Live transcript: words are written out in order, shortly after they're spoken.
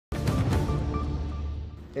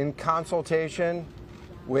in consultation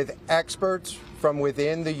with experts from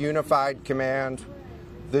within the Unified Command,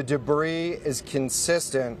 the debris is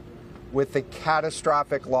consistent with the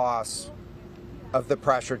catastrophic loss of the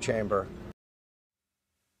pressure chamber.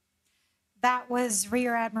 That was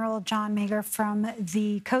Rear Admiral John Mager from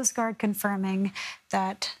the Coast Guard confirming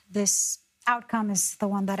that this outcome is the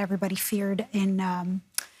one that everybody feared in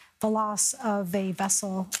the loss of a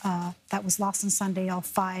vessel that was lost on Sunday. All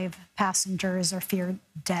 5 passengers are feared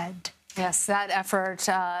dead. Yes, that effort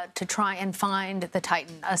to try and find the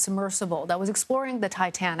Titan, a submersible that was exploring the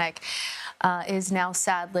Titanic, is now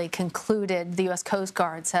sadly concluded. The U.S. Coast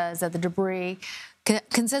Guard says that the debris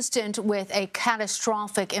consistent with a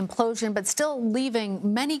catastrophic implosion, but still leaving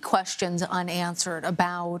many questions unanswered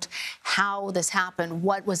about how this happened.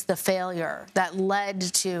 What was the failure that led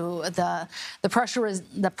to the pressure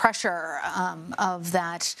of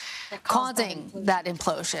that causing that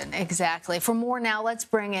implosion? Exactly. For more now, let's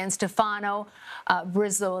bring in Stefano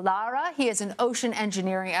Brizzolara. He is an ocean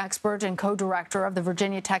engineering expert and co-director of the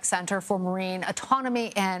Virginia Tech Center for Marine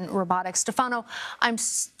Autonomy and Robotics. Stefano,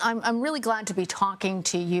 I'm really glad to be talking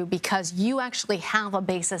to you because you actually have a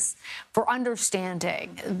basis for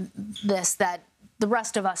understanding this that the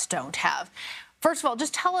rest of us don't have. First of all,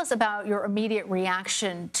 just tell us about your immediate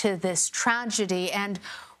reaction to this tragedy. And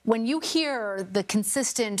when you hear the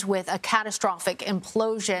consistent with a catastrophic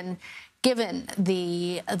implosion, given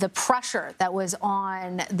the pressure that was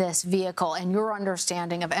on this vehicle and your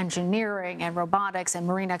understanding of engineering and robotics and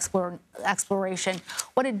marine exploration,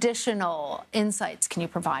 what additional insights can you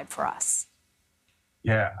provide for us?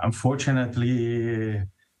 Yeah, unfortunately,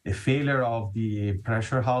 a failure of the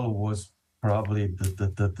pressure hull was probably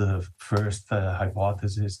the first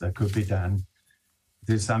hypothesis that could be done.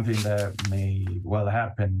 This is something that may well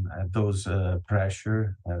happen at those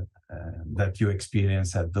pressure that you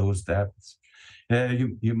experience at those depths.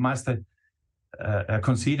 You must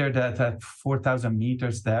consider that at 4,000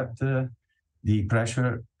 meters depth, the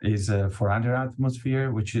pressure is 400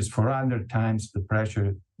 atmosphere, which is 400 times the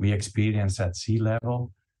pressure we experience at sea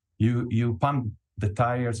level. You pump the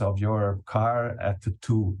tires of your car at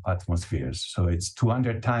 2 atmospheres, so it's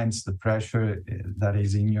 200 times the pressure that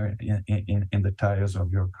is in the tires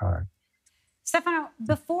of your car. Stefano,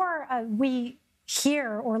 before we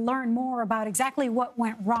hear or learn more about exactly what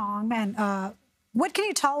went wrong and what can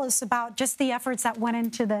you tell us about just the efforts that went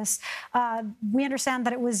into this? We understand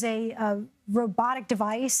that it was a robotic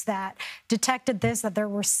device that detected this, that there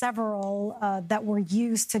were several that were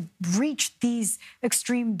used to reach these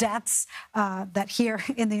extreme depths that here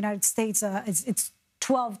in the United States, it's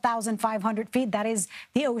 12,500 feet. That is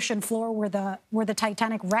the ocean floor where the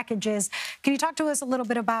Titanic wreckage is. Can you talk to us a little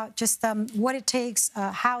bit about just what it takes,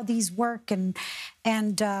 how these work, and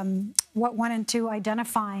what went into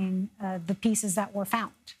identifying the pieces that were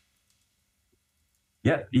found?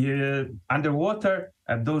 Yeah, underwater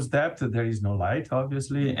at those depths, there is no light,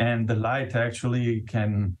 obviously, and the light actually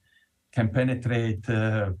can penetrate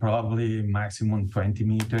probably maximum 20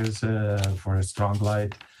 meters for a strong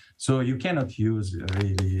light. So you cannot use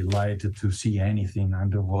really light to see anything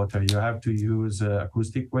underwater. You have to use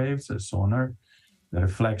acoustic waves, sonar. The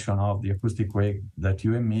reflection of the acoustic wave that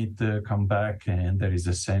you emit come back, and there is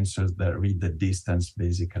a sensor that read the distance,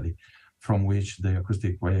 basically, from which the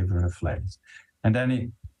acoustic wave reflects. And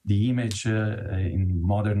then the image in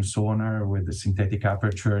modern sonar with the synthetic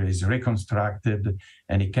aperture is reconstructed,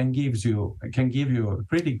 and it can give you a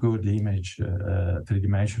pretty good image,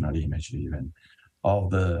 three-dimensional image even,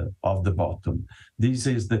 of the bottom. This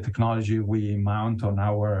is the technology we mount on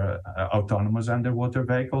our autonomous underwater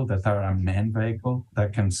vehicle that are unmanned vehicle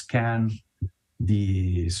that can scan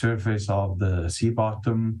the surface of the sea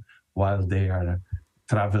bottom while they are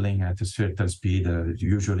traveling at a certain speed,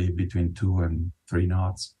 usually between 2 and 3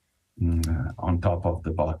 knots on top of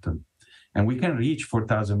the bottom. And we can reach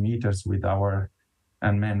 4,000 meters with our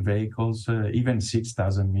unmanned vehicles, even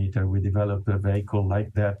 6,000 meters. We developed a vehicle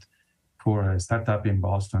like that for a startup in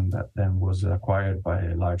Boston that then was acquired by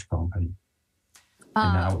a large company.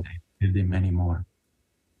 And now they're building many more.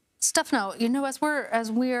 Stefano, you know, as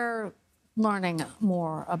we're learning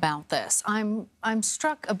more about this, I'm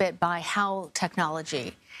struck a bit by how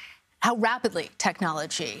rapidly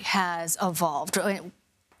technology has evolved.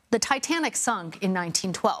 the Titanic sunk in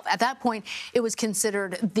 1912. At that point, it was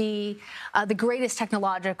considered the greatest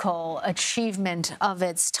technological achievement of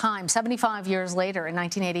its time. 75 years later, in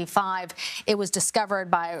 1985, it was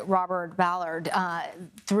discovered by Robert Ballard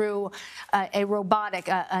through a robotic,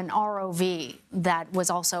 an ROV that was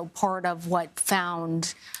also part of what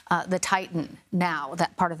found the Titan now,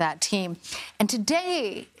 that part of that team. And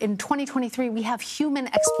today, in 2023, we have human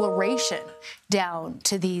exploration down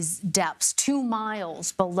to these depths, 2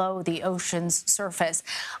 miles below the ocean's surface.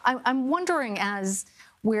 I'm wondering, as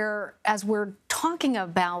we're talking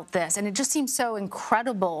about this, and it just seems so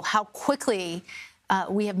incredible how quickly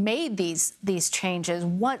we have made these changes.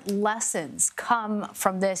 What lessons come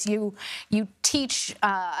from this? You teach,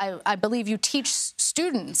 I believe you teach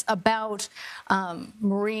students about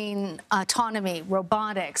marine autonomy,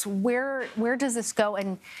 robotics. Where does this go?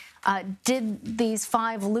 And did these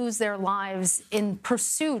 5 lose their lives in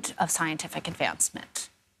pursuit of scientific advancement?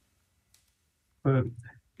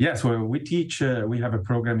 Yes, well, we teach, we have a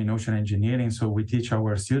program in ocean engineering, so we teach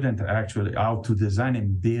our students actually how to design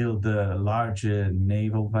and build a large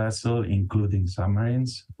naval vessel, including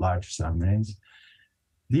submarines, large submarines.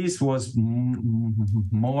 This was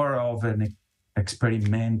more of an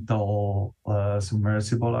experimental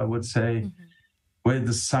submersible, I would say,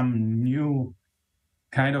 with some new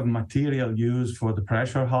kind of material used for the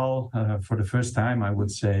pressure hull for the first time, I would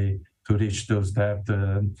say, to reach those depths.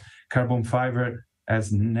 Carbon fiber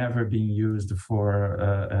has never been used for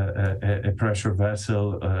a pressure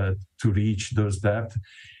vessel to reach those depths.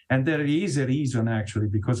 And there is a reason, actually,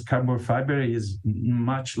 because carbon fiber is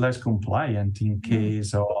much less compliant in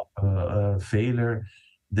case of failure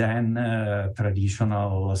than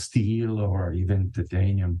traditional steel or even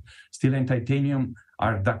titanium. Steel and titanium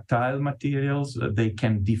are ductile materials. They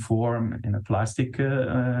can deform in a plastic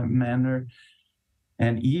manner.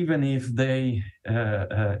 And even if they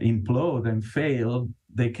implode and fail,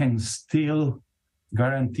 they can still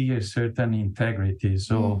guarantee a certain integrity.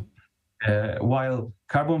 So while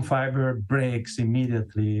carbon fiber breaks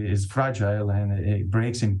immediately, is fragile and it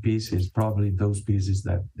breaks in pieces, probably those pieces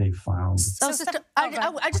that they found. So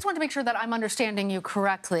I just want to make sure that I'm understanding you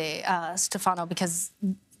correctly, Stefano, because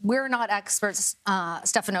we're not experts,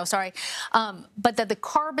 Stefano, sorry, but that the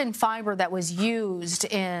carbon fiber that was used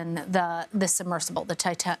in the submersible, the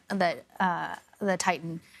Titan,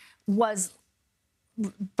 was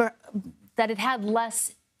that it had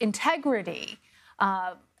less integrity.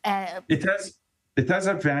 It has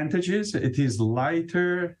advantages. It is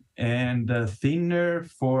lighter and thinner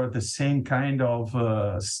for the same kind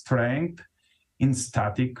of strength in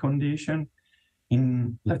static condition.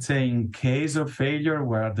 In, let's say, in case of failure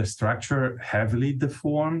where the structure heavily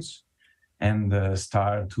deforms and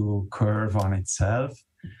start to curve on itself,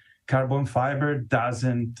 carbon fiber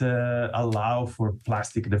doesn't allow for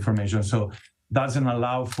plastic deformation, so doesn't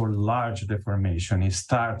allow for large deformation. It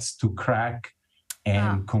starts to crack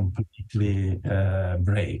and completely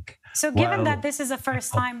break. So given that this is the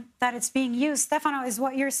first time that it's being used, Stefano, is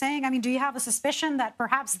what you're saying, I mean, do you have a suspicion that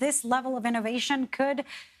perhaps this level of innovation could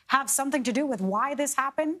have something to do with why this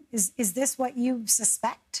happened? Is this what you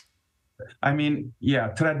suspect? I mean, yeah,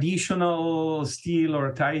 traditional steel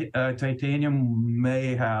or titanium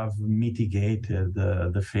may have mitigated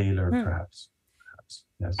the failure, perhaps.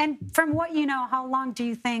 Yes. And from what you know, how long do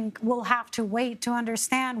you think we'll have to wait to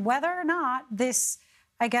understand whether or not this,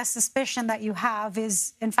 I guess, suspicion that you have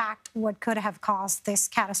is, in fact, what could have caused this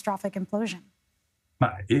catastrophic implosion?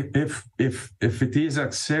 If it is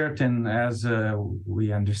as certain as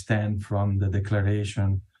we understand from the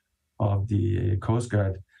declaration of the Coast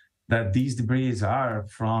Guard that these debris are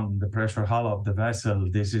from the pressure hull of the vessel,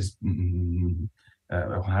 this is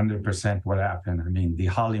 100% what happened. I mean, the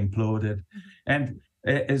hull imploded, and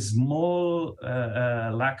a small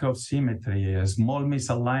lack of symmetry, a small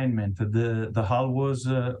misalignment. The hull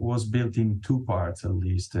was built in 2 parts at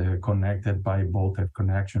least, connected by bolted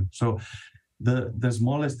connection. So the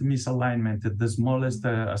smallest misalignment, the smallest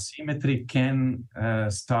asymmetry can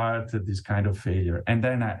start this kind of failure. And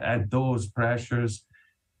then at those pressures,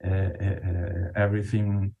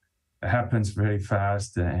 everything happens very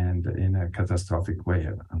fast and in a catastrophic way,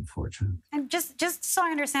 unfortunately. And just so I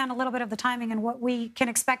understand a little bit of the timing and what we can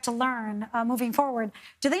expect to learn moving forward,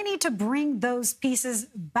 do they need to bring those pieces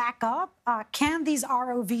back up? Can these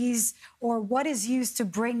ROVs, or what is used to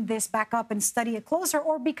bring this back up and study it closer,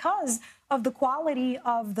 or because of the quality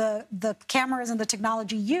of the cameras and the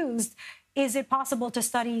technology used, is it possible to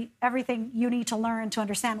study everything you need to learn to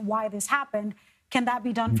understand why this happened? Can that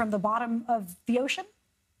be done from the bottom of the ocean?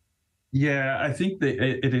 Yeah, I think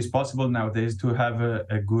it is possible nowadays to have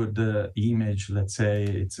a good image. Let's say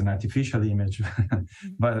it's an artificial image,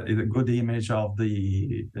 but a good image of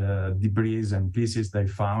the debris and pieces they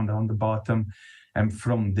found on the bottom, and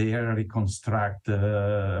from there reconstruct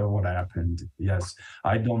what happened. Yes,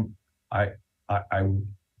 I don't. I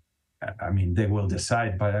mean, they will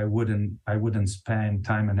decide, but I wouldn't spend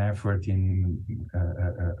time and effort in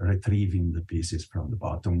retrieving the pieces from the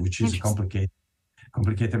bottom, which is a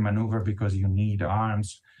complicated maneuver because you need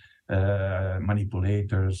arms,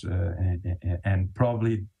 manipulators, and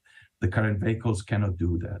probably the current vehicles cannot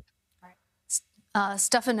do that.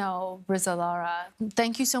 Stefano Brizzolara,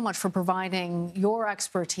 thank you so much for providing your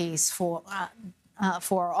expertise for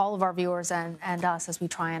all of our viewers and us as we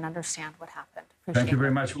try and understand what happened. Thank you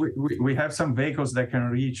very much. We have some vehicles that can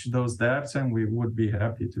reach those depths, and we would be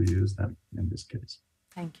happy to use them in this case.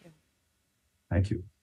 Thank you. Thank you.